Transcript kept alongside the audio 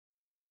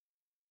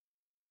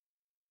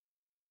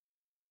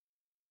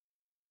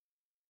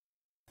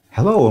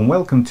Hello and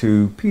welcome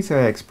to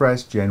PCI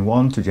Express Gen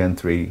 1 to Gen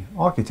 3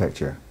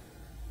 architecture.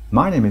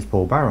 My name is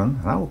Paul Barron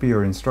and I will be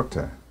your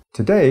instructor.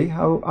 Today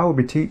I will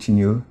be teaching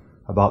you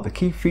about the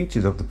key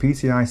features of the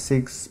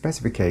PCI-SIG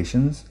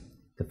specifications,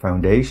 the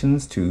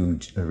foundations to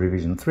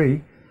revision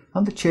 3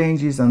 and the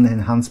changes and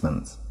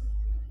enhancements.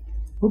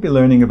 We'll be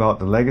learning about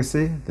the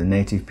legacy, the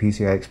native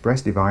PCI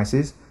Express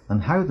devices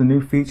and how the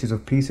new features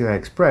of PCI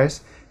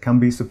Express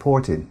can be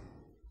supported.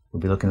 We'll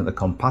be looking at the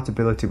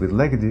compatibility with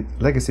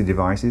legacy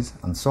devices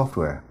and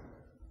software.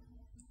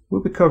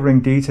 We'll be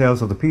covering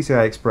details of the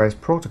PCI Express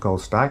protocol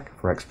stack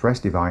for Express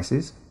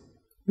devices.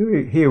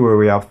 Here where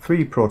we have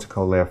 3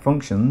 protocol layer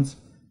functions,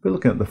 we're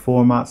looking at the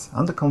formats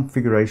and the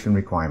configuration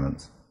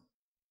requirements.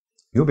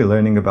 You'll be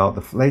learning about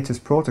the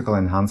latest protocol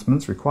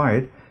enhancements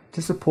required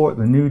to support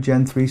the new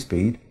Gen 3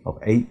 speed of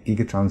 8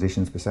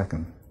 gigatransitions per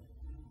second.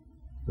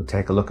 We'll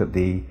take an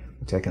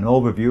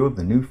overview of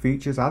the new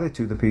features added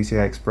to the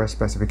PCI Express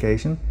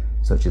specification,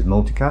 such as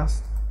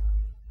multicast,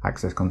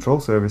 access control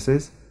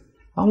services,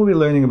 and we'll be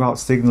learning about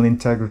signal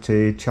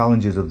integrity,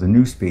 challenges of the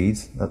new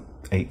speeds at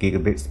 8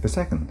 gigabits per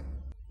second.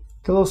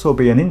 There'll also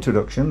be a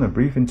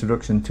brief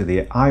introduction to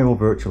the I/O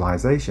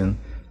virtualization, and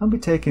we'll be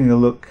taking a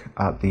look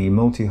at the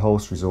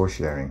multi-host resource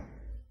sharing.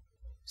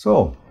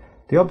 So,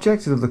 the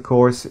objective of the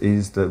course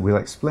is that we'll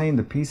explain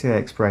the PCI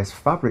Express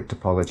fabric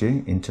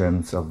topology in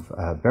terms of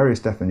various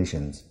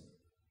definitions.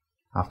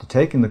 After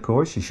taking the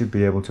course, you should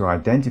be able to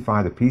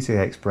identify the PCI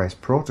Express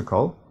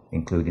protocol,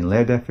 including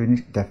layer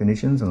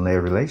definitions and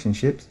layer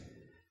relationships,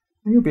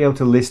 and you'll be able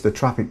to list the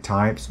traffic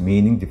types,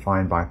 meaning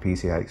defined by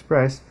PCI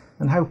Express,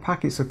 and how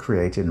packets are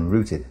created and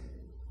routed.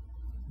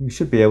 You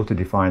should be able to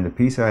define the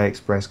PCI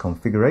Express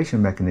configuration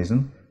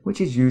mechanism,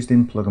 which is used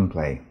in plug and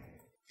play.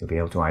 You'll be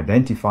able to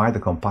identify the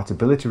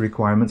compatibility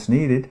requirements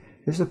needed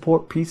to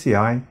support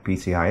PCI,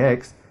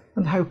 PCIe,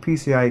 and how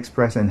PCI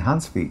Express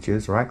enhanced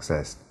features are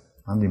accessed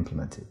and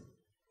implemented.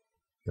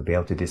 You'll be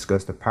able to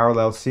discuss the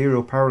parallel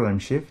serial paradigm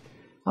shift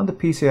and the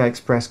PCI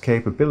Express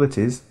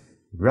capabilities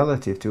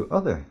relative to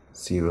other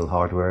serial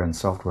hardware and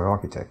software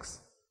architects.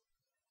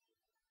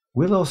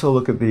 We'll also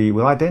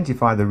we'll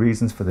identify the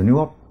reasons for the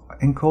new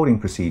encoding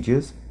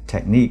procedures,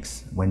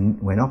 techniques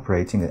when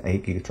operating at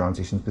 8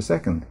 gigatransitions per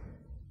second.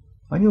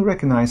 And you'll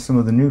recognize some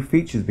of the new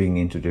features being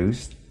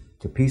introduced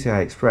to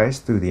PCI Express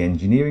through the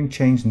engineering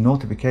change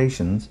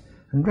notifications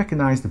and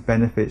recognize the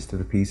benefits to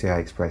the PCI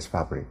Express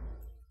fabric.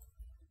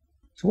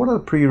 So what are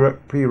the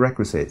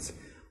prerequisites?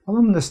 Well,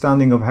 an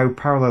understanding of how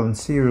parallel and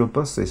serial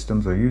bus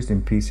systems are used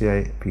in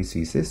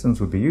PC systems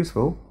would be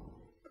useful,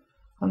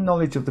 and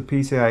knowledge of the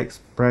PCI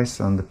Express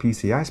and the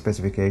PCI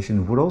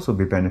specification would also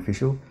be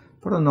beneficial,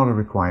 but are not a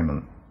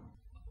requirement.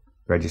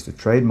 Registered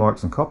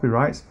trademarks and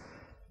copyrights.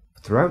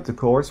 Throughout the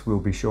course we'll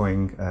be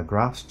showing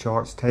graphs,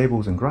 charts,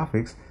 tables and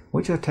graphics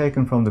which are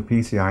taken from the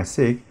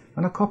PCI-SIG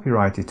and are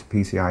copyrighted to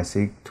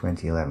PCI-SIG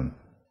 2011.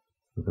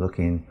 We'll be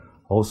looking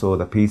also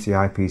the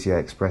PCI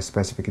Express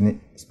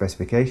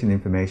specification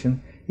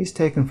information is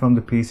taken from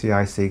the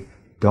PCI-SIG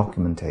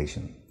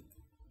documentation.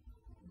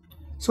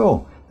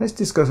 So let's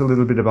discuss a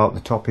little bit about the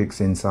topics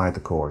inside the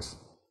course.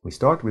 We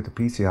start with the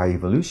PCI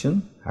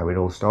evolution, how it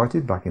all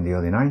started back in the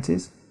early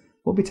 90s.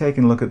 We'll be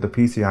taking a look at the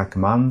PCI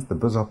commands, the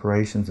bus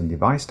operations and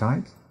device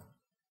types.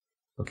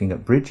 Looking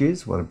at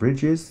bridges, what a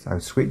bridge is, how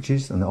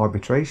switches and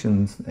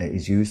arbitrations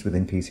is used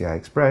within PCI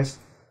Express.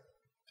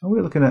 And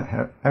we're looking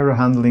at error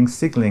handling,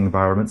 signaling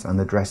environments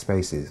and address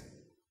spaces.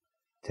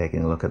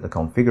 Taking a look at the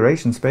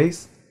configuration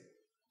space,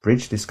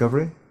 bridge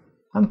discovery,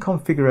 and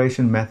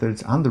configuration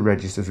methods and the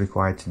registers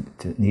required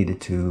needed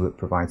to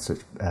provide such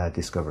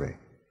discovery.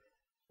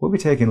 We'll be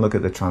taking a look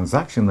at the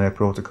transaction layer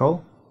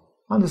protocol,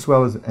 and as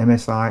well as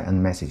MSI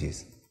and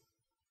messages.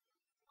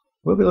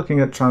 We'll be looking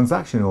at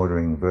transaction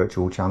ordering,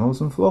 virtual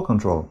channels and flow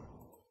control.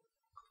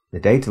 The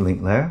data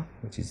link layer,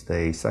 which is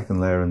the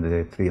second layer in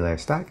the 3-layer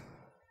stack.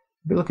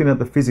 We'll be looking at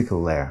the physical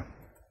layer.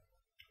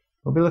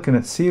 We'll be looking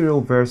at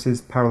serial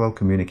versus parallel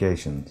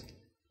communications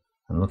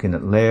and looking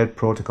at layered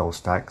protocol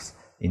stacks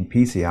in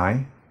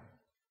PCI,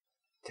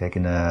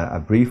 taking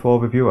a brief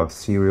overview of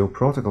serial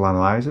protocol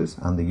analyzers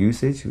and the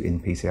usage in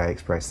PCI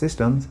Express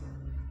systems,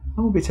 and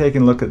we'll be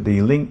taking a look at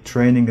the link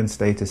training and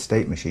status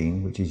state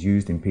machine which is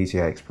used in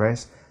PCI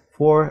Express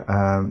for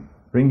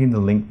bringing the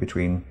link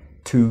between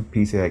 2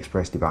 PCI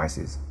Express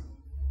devices.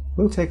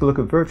 We'll take a look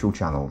at virtual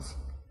channels.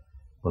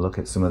 We'll look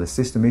at some of the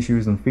system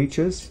issues and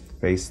features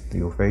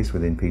you'll face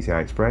within PCI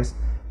Express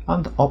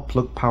and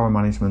op-plug power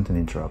management and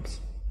interrupts.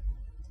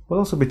 We'll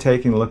also be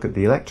taking a look at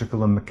the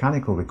electrical and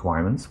mechanical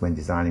requirements when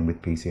designing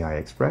with PCI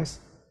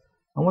Express,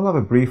 and we'll have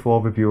a brief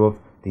overview of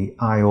the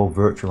I/O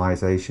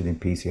virtualization in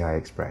PCI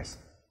Express.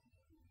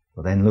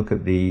 We'll then look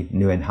at the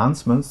new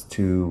enhancements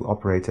to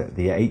operate at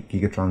the 8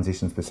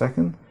 gigatransitions per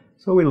second,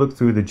 so we'll look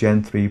through the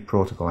Gen 3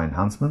 protocol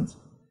enhancements,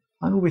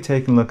 and we'll be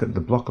taking a look at the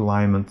block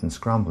alignment and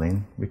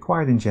scrambling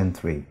required in Gen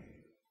 3.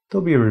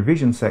 There'll be a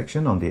revision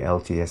section on the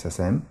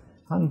LTSSM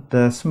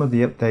and some of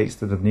the updates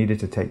that have needed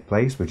to take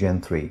place for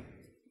Gen 3.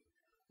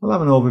 We'll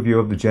have an overview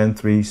of the Gen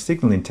 3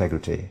 signal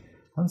integrity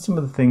and some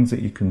of the things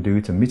that you can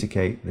do to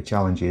mitigate the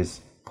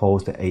challenges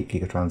opposed to 8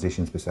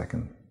 gigatransitions per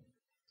second.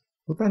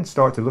 We'll then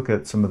start to look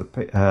at some of the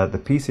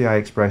PCI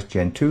Express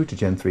Gen 2 to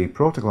Gen 3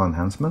 protocol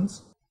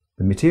enhancements,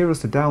 the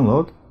materials to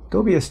download.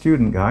 There'll be a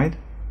student guide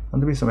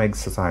and there'll be some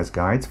exercise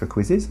guides for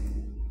quizzes.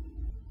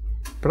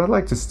 But I'd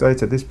like to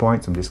state at this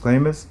point some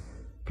disclaimers.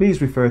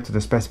 Please refer to the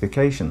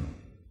specification.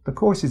 The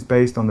course is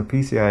based on the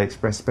PCI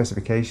Express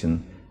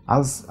specification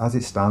as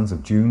it stands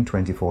of June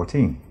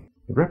 2014.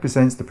 It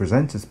represents the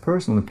presenter's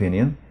personal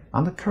opinion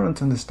and the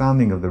current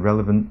understanding of the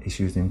relevant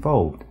issues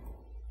involved.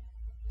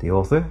 The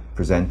author,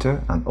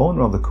 presenter, and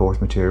owner of the course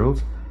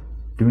materials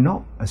do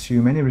not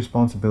assume any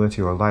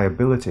responsibility or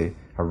liability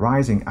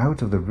arising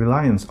out of the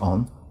reliance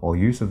on or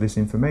use of this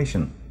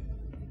information.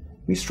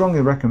 We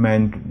strongly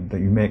recommend that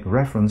you make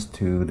reference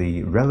to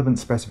the relevant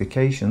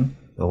specification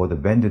or the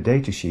vendor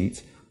data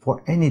sheets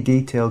for any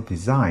detailed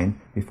design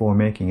before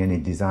making any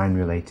design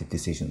related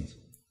decisions.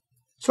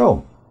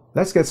 So,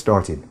 let's get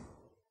started.